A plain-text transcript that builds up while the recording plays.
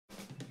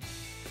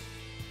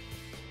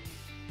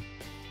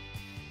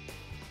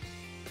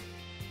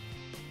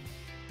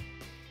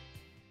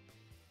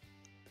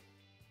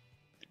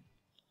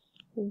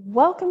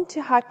Welcome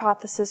to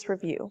Hypothesis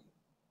Review.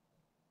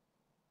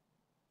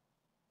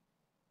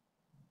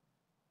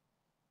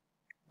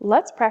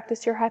 Let's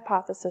practice your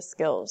hypothesis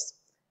skills.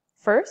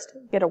 First,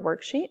 get a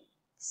worksheet.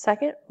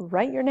 Second,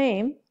 write your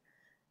name.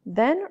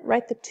 Then,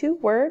 write the 2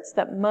 words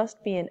that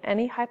must be in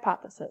any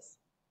hypothesis.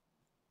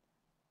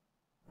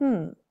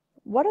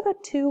 What are the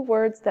 2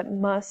 words that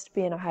must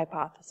be in a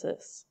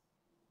hypothesis?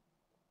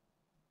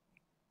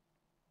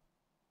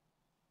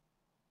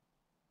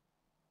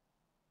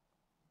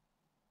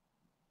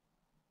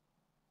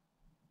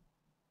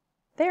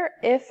 They're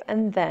if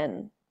and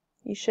then.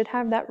 You should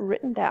have that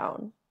written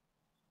down.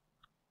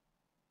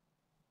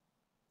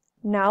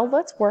 Now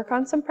let's work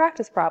on some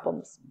practice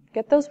problems.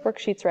 Get those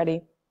worksheets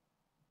ready.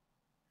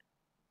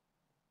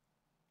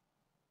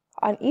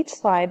 On each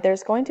slide,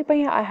 there's going to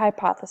be a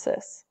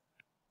hypothesis.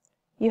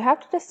 You have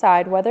to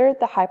decide whether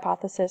the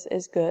hypothesis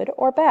is good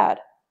or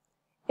bad.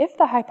 If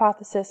the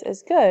hypothesis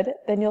is good,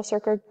 then you'll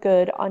circle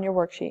good on your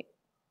worksheet.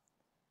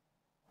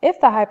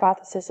 If the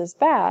hypothesis is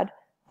bad,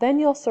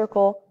 then you'll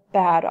circle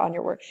bad on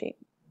your worksheet.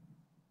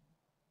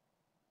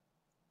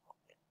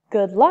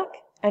 Good luck,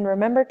 and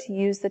remember to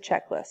use the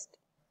checklist.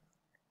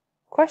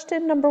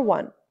 Question number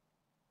 1.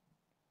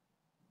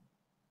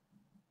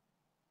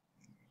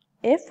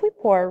 If we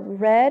pour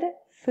red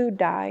food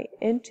dye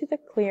into the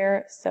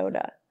clear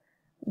soda,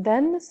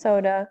 then the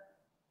soda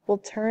will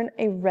turn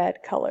a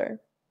red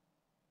color.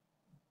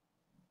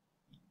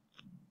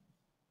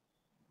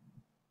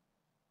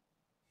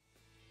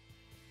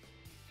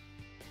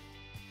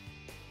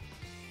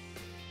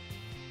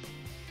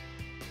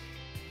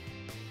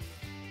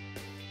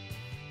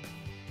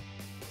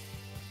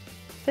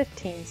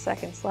 "15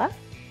 seconds left.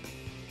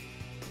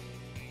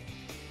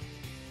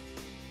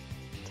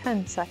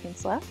 10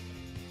 seconds left.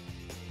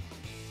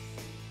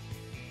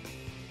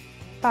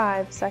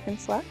 5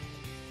 seconds left.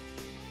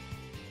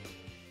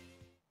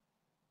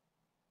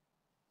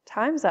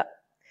 Time's up.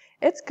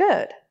 It's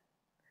good.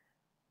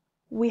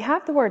 We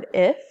have the word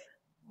if,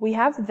 we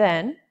have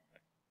then,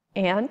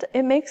 and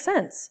it makes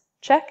sense.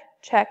 Check,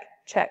 check,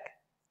 check.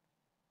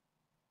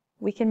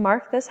 We can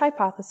mark this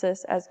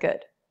hypothesis as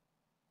good.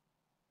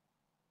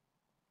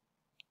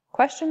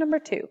 Question number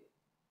 2.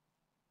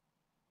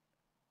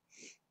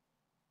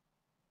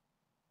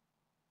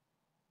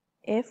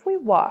 If we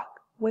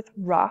walk with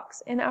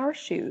rocks in our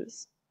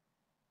shoes,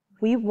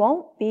 we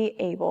won't be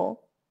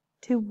able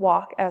to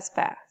walk as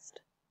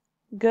fast.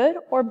 Good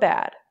or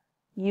bad?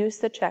 Use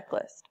the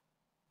checklist.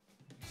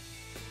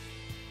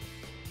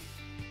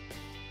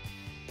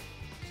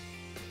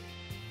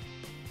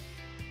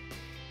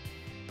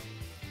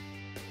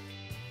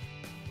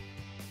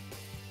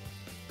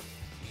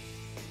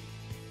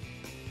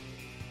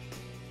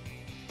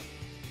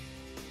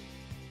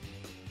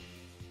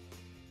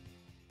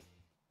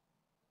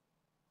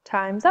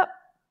 Time's up.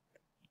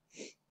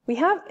 We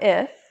have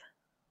if.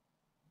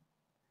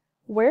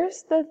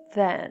 Where's the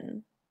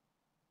then?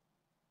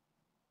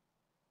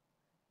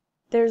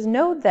 There's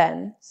no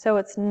then, so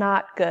it's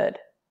not good.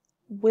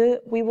 We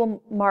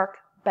will mark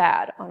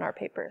bad on our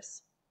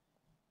papers.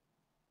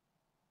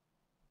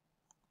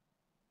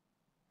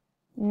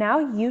 Now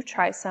you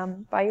try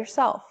some by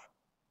yourself.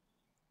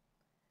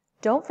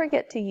 Don't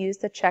forget to use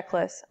the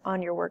checklist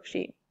on your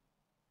worksheet.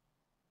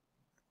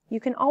 You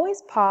can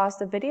always pause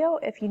the video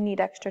if you need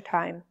extra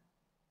time.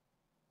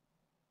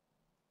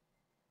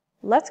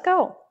 Let's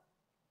go.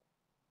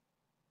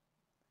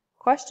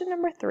 Question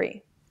number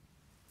 3.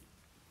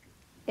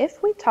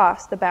 If we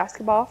toss the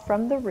basketball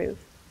from the roof,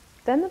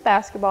 then the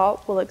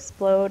basketball will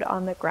explode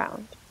on the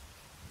ground.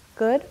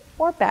 Good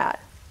or bad?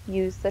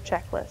 Use the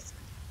checklist.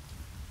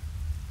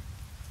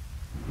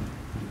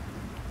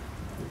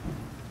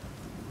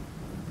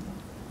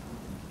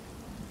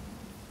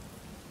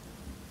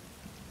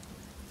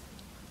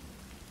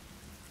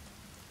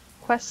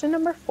 Question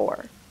number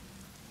 4.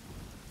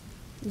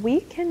 We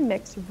can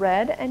mix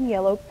red and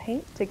yellow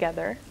paint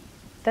together,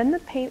 then the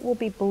paint will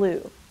be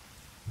blue.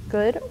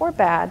 Good or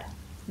bad?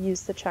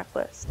 Use the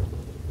checklist.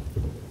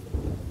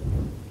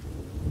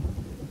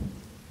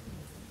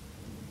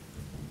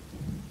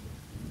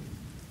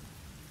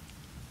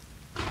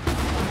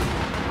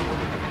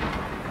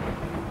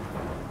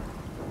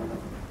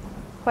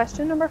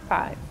 Question number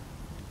 5.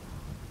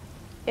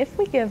 If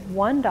we give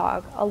one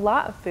dog a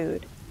lot of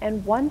food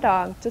and one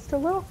dog just a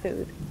little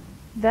food,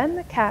 then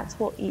the cats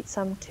will eat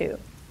some too.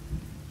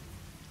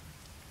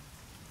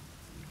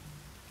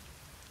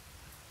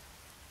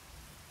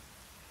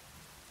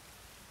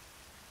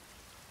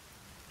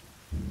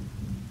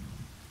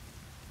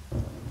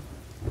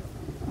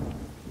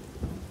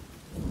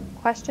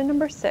 Question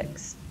number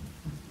 6.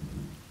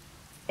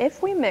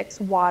 If we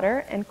mix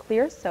water and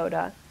clear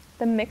soda,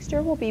 the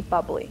mixture will be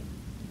bubbly.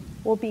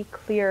 Will be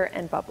clear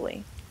and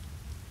bubbly.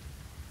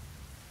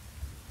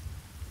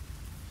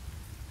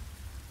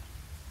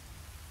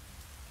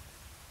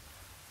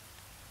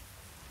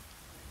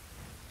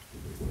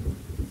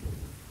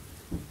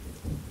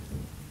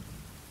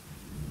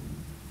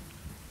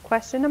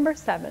 Question number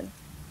 7.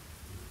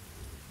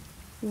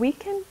 We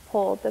can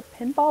pull the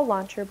pinball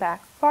launcher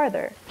back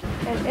farther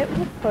and it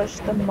will push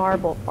the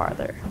marble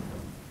farther.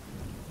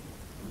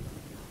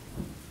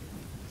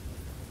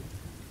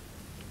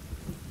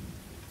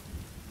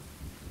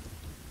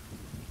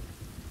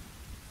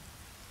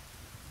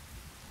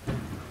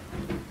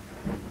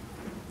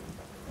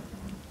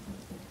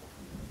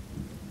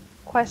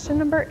 Question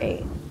number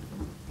 8.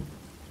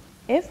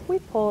 If we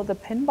pull the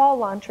pinball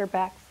launcher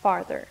back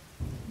farther,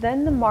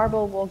 then the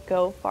marble will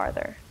go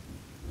farther.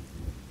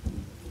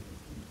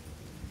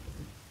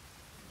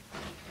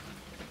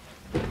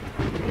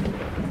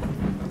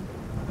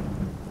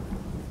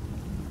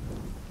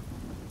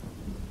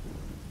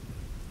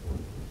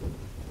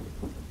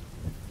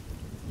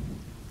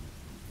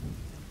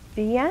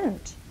 The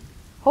end.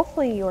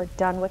 Hopefully you are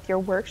done with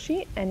your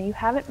worksheet and you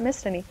haven't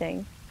missed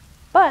anything,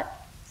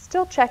 but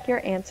still check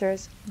your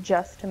answers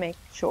just to make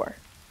sure.